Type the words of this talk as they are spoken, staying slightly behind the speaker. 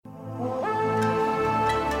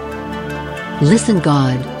Listen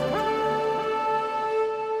God.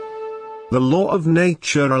 The law of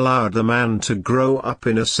nature allowed the man to grow up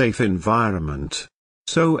in a safe environment.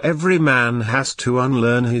 So every man has to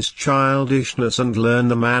unlearn his childishness and learn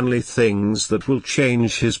the manly things that will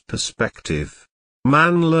change his perspective.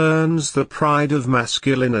 Man learns the pride of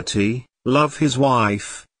masculinity, love his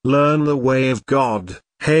wife, learn the way of God,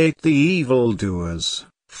 hate the evildoers,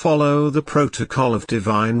 follow the protocol of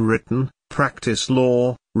divine written, practice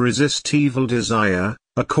law, resist evil desire,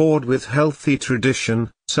 accord with healthy tradition,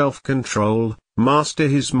 self-control, master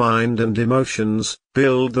his mind and emotions,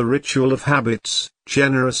 build the ritual of habits,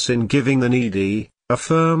 generous in giving the needy,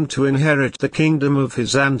 affirm to inherit the kingdom of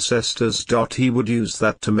his ancestors. He would use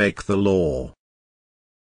that to make the law.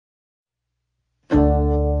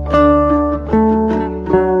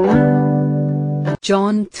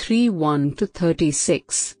 John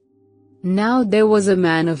 3:1-36. Now there was a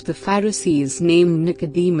man of the Pharisees named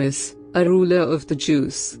Nicodemus, a ruler of the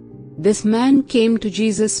Jews. This man came to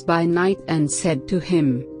Jesus by night and said to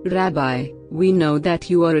him, Rabbi, we know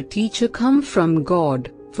that you are a teacher come from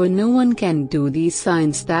God, for no one can do these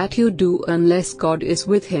signs that you do unless God is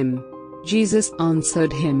with him. Jesus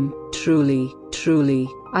answered him, Truly, truly,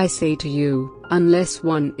 I say to you, unless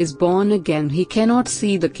one is born again he cannot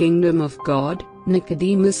see the kingdom of God.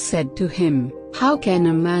 Nicodemus said to him, How can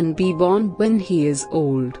a man be born when he is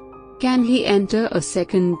old? Can he enter a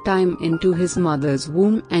second time into his mother's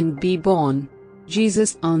womb and be born?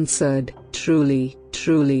 Jesus answered, Truly,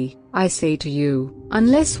 truly, I say to you,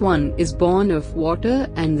 unless one is born of water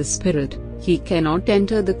and the Spirit, he cannot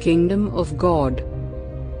enter the kingdom of God.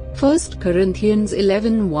 1 Corinthians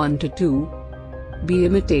 11:1-2. Be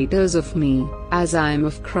imitators of me, as I am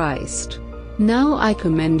of Christ. Now I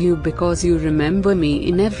commend you because you remember me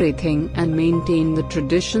in everything and maintain the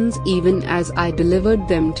traditions even as I delivered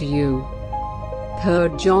them to you. 3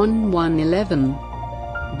 John 1:11.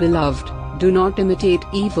 Beloved, do not imitate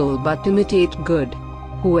evil but imitate good.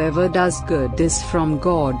 Whoever does good is from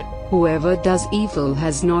God, whoever does evil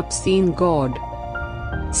has not seen God.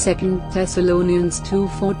 2 Thessalonians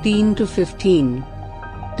 2:14-15.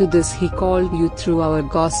 To this he called you through our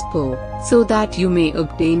gospel, so that you may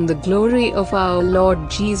obtain the glory of our Lord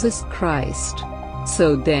Jesus Christ.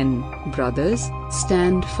 So then, brothers,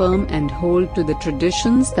 stand firm and hold to the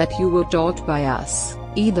traditions that you were taught by us,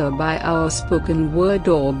 either by our spoken word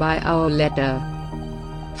or by our letter.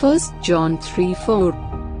 1 John 3:4.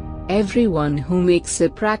 Everyone who makes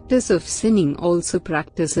a practice of sinning also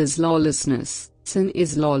practices lawlessness. Sin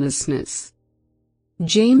is lawlessness.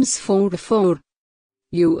 James 4:4.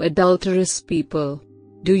 You adulterous people!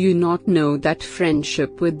 Do you not know that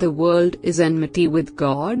friendship with the world is enmity with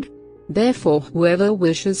God? Therefore whoever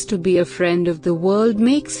wishes to be a friend of the world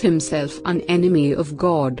makes himself an enemy of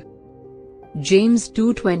God. James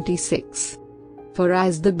 2:26. For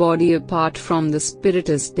as the body apart from the Spirit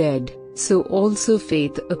is dead, so also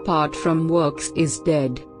faith apart from works is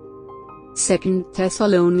dead. 2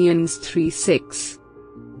 Thessalonians 3:6.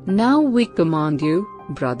 Now we command you,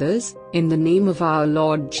 brothers, in the name of our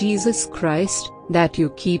Lord Jesus Christ, that you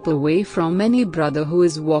keep away from any brother who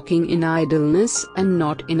is walking in idleness and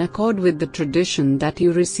not in accord with the tradition that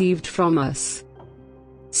you received from us.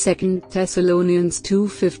 2 Thessalonians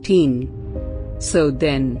 2:15. So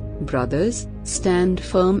then, brothers, stand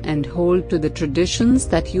firm and hold to the traditions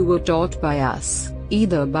that you were taught by us,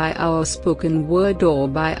 either by our spoken word or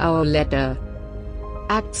by our letter.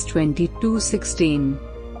 Acts 22:16.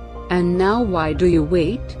 And now why do you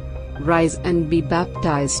wait? Rise and be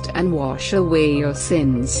baptized and wash away your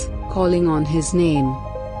sins, calling on his name.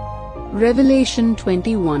 Revelation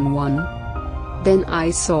 21:1. Then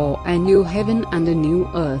I saw a new heaven and a new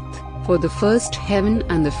earth, for the first heaven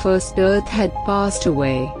and the first earth had passed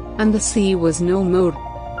away, and the sea was no more.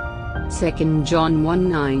 2 John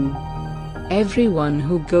 1:9. Everyone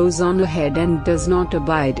who goes on ahead and does not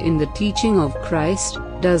abide in the teaching of Christ,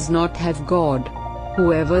 does not have God.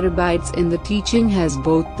 Whoever abides in the teaching has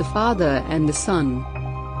both the Father and the Son.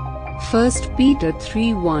 1 Peter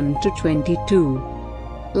 3:1-22.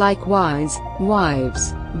 Likewise,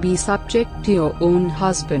 wives, be subject to your own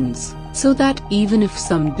husbands, so that even if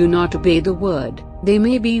some do not obey the word, they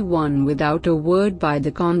may be won without a word by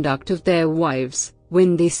the conduct of their wives,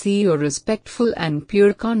 when they see your respectful and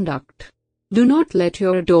pure conduct. Do not let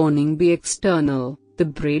your adorning be external, the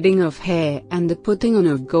braiding of hair and the putting on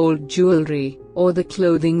of gold jewelry, or the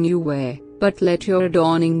clothing you wear, but let your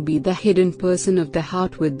adorning be the hidden person of the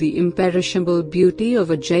heart with the imperishable beauty of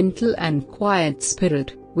a gentle and quiet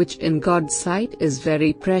spirit, which in God's sight is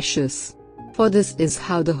very precious. For this is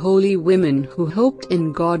how the holy women who hoped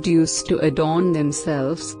in God used to adorn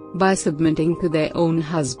themselves, by submitting to their own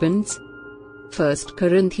husbands. 1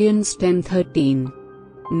 Corinthians 10:13.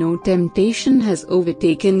 No temptation has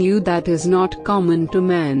overtaken you that is not common to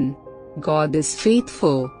man. God is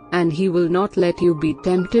faithful, and He will not let you be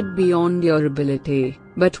tempted beyond your ability,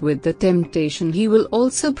 but with the temptation He will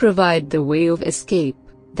also provide the way of escape,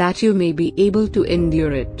 that you may be able to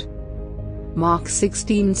endure it. Mark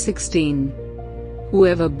 16:16.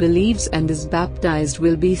 Whoever believes and is baptized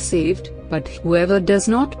will be saved, but whoever does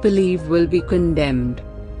not believe will be condemned.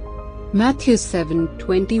 Matthew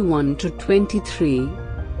 7:21-23.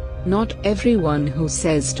 Not everyone who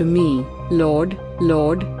says to me, Lord,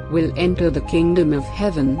 Lord, will enter the kingdom of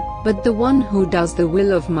heaven, but the one who does the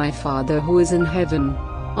will of my Father who is in heaven.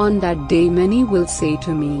 On that day many will say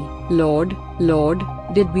to me, Lord, Lord,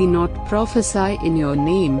 did we not prophesy in your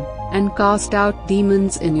name, and cast out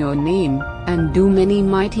demons in your name, and do many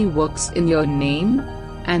mighty works in your name?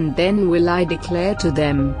 And then will I declare to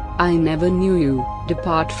them, I never knew you,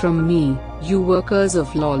 depart from me, you workers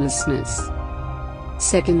of lawlessness.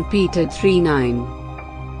 2 Peter 3:9.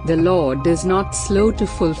 The Lord is not slow to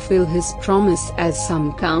fulfill His promise as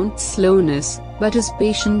some count slowness, but is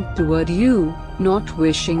patient toward you, not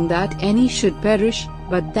wishing that any should perish,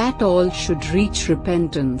 but that all should reach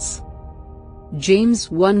repentance. James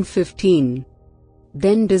 1:15.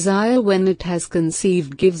 Then desire when it has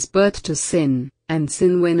conceived gives birth to sin, and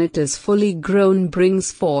sin when it is fully grown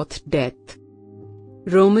brings forth death.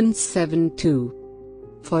 Romans 7:2.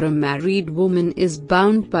 For a married woman is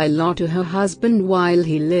bound by law to her husband while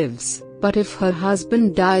he lives, but if her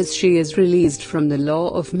husband dies she is released from the law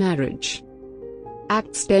of marriage.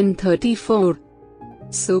 Acts 10:34.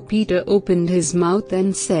 So Peter opened his mouth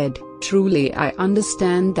and said, Truly I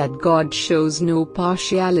understand that God shows no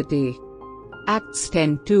partiality. Acts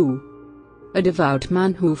 10:2. A devout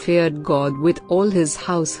man who feared God with all his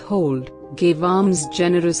household, gave alms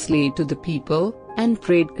generously to the people, and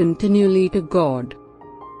prayed continually to God.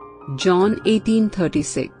 John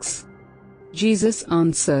 18:36. Jesus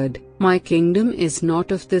answered, My kingdom is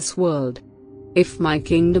not of this world. If my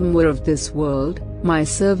kingdom were of this world, my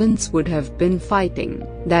servants would have been fighting,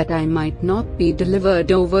 that I might not be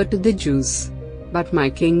delivered over to the Jews. But my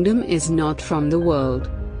kingdom is not from the world.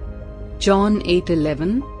 John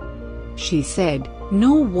 8:11. She said,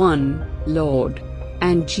 No one, Lord.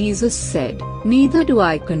 And Jesus said, Neither do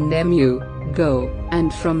I condemn you, go,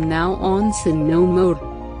 and from now on sin no more.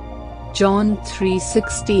 John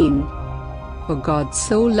 3:16. For God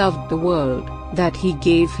so loved the world, that He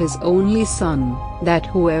gave His only Son, that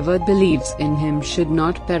whoever believes in Him should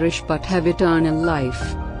not perish but have eternal life.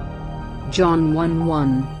 John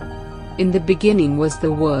 1:1. In the beginning was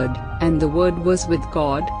the Word, and the Word was with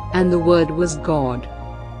God, and the Word was God.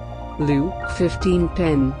 Luke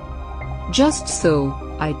 15:10. Just so,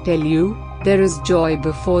 I tell you, there is joy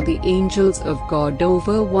before the angels of God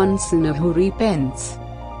over one sinner who repents.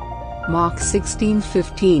 Mark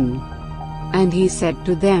 16:15. And He said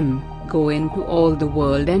to them, Go into all the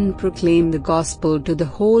world and proclaim the gospel to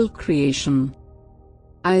the whole creation.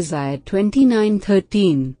 Isaiah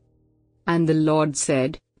 29:13. And the Lord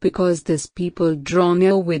said, Because this people draw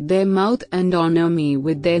near with their mouth and honor me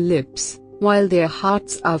with their lips, while their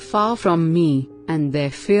hearts are far from me, and their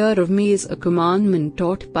fear of me is a commandment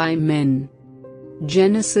taught by men.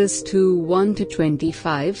 Genesis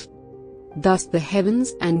 2:1-25. Thus the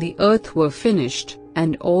heavens and the earth were finished,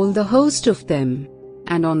 and all the host of them.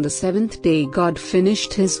 And on the seventh day God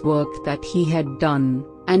finished His work that He had done,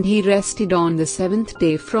 and He rested on the seventh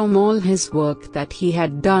day from all His work that He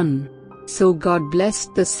had done. So God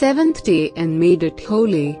blessed the seventh day and made it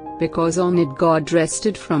holy, because on it God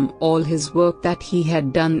rested from all His work that He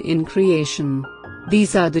had done in creation.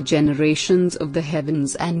 These are the generations of the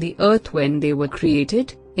heavens and the earth when they were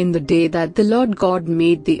created, in the day that the Lord God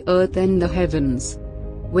made the earth and the heavens.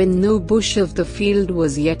 When no bush of the field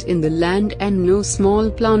was yet in the land and no small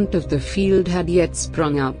plant of the field had yet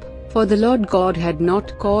sprung up, for the Lord God had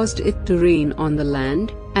not caused it to rain on the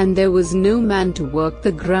land, and there was no man to work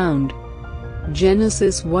the ground.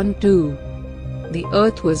 Genesis 1:2. The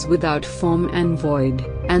earth was without form and void,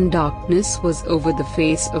 and darkness was over the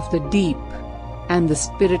face of the deep. And the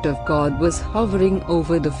Spirit of God was hovering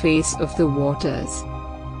over the face of the waters.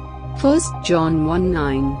 1 John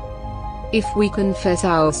 1:9. If we confess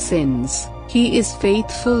our sins, He is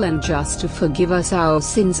faithful and just to forgive us our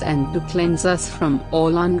sins and to cleanse us from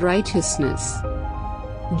all unrighteousness.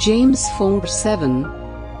 James 4:7.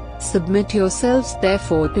 Submit yourselves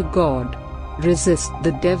therefore to God. Resist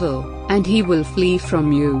the devil, and he will flee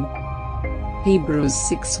from you. Hebrews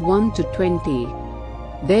 6:1-20.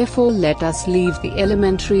 Therefore let us leave the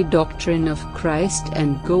elementary doctrine of Christ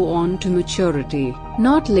and go on to maturity,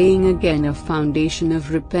 not laying again a foundation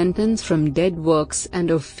of repentance from dead works and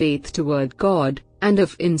of faith toward God, and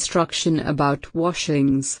of instruction about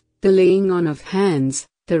washings, the laying on of hands,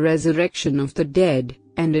 the resurrection of the dead,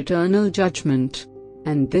 and eternal judgment.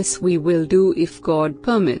 And this we will do if God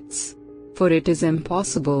permits. For it is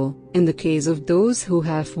impossible, in the case of those who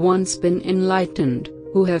have once been enlightened,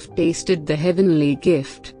 who have tasted the heavenly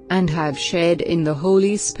gift, and have shared in the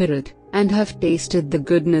Holy Spirit, and have tasted the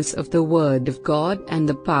goodness of the Word of God and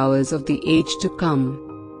the powers of the age to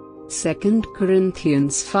come. 2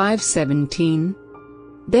 Corinthians 5:17.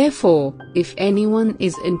 Therefore, if anyone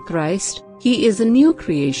is in Christ, he is a new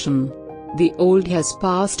creation. The old has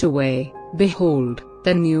passed away, behold,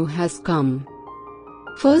 the new has come.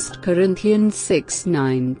 1 Corinthians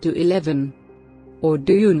 6:9-11. Or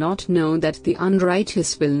do you not know that the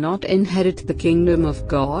unrighteous will not inherit the kingdom of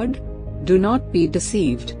God? Do not be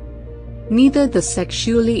deceived. Neither the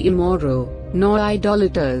sexually immoral, nor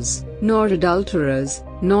idolaters, nor adulterers,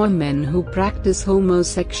 nor men who practice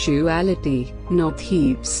homosexuality, nor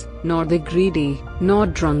thieves, nor the greedy, nor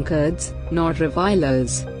drunkards, nor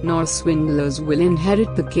revilers, nor swindlers will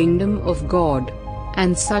inherit the kingdom of God.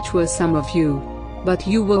 And such were some of you. But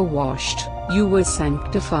you were washed, you were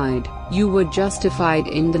sanctified, you were justified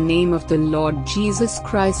in the name of the Lord Jesus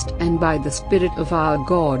Christ and by the Spirit of our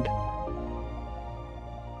God.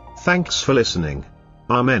 Thanks for listening.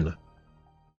 Amen.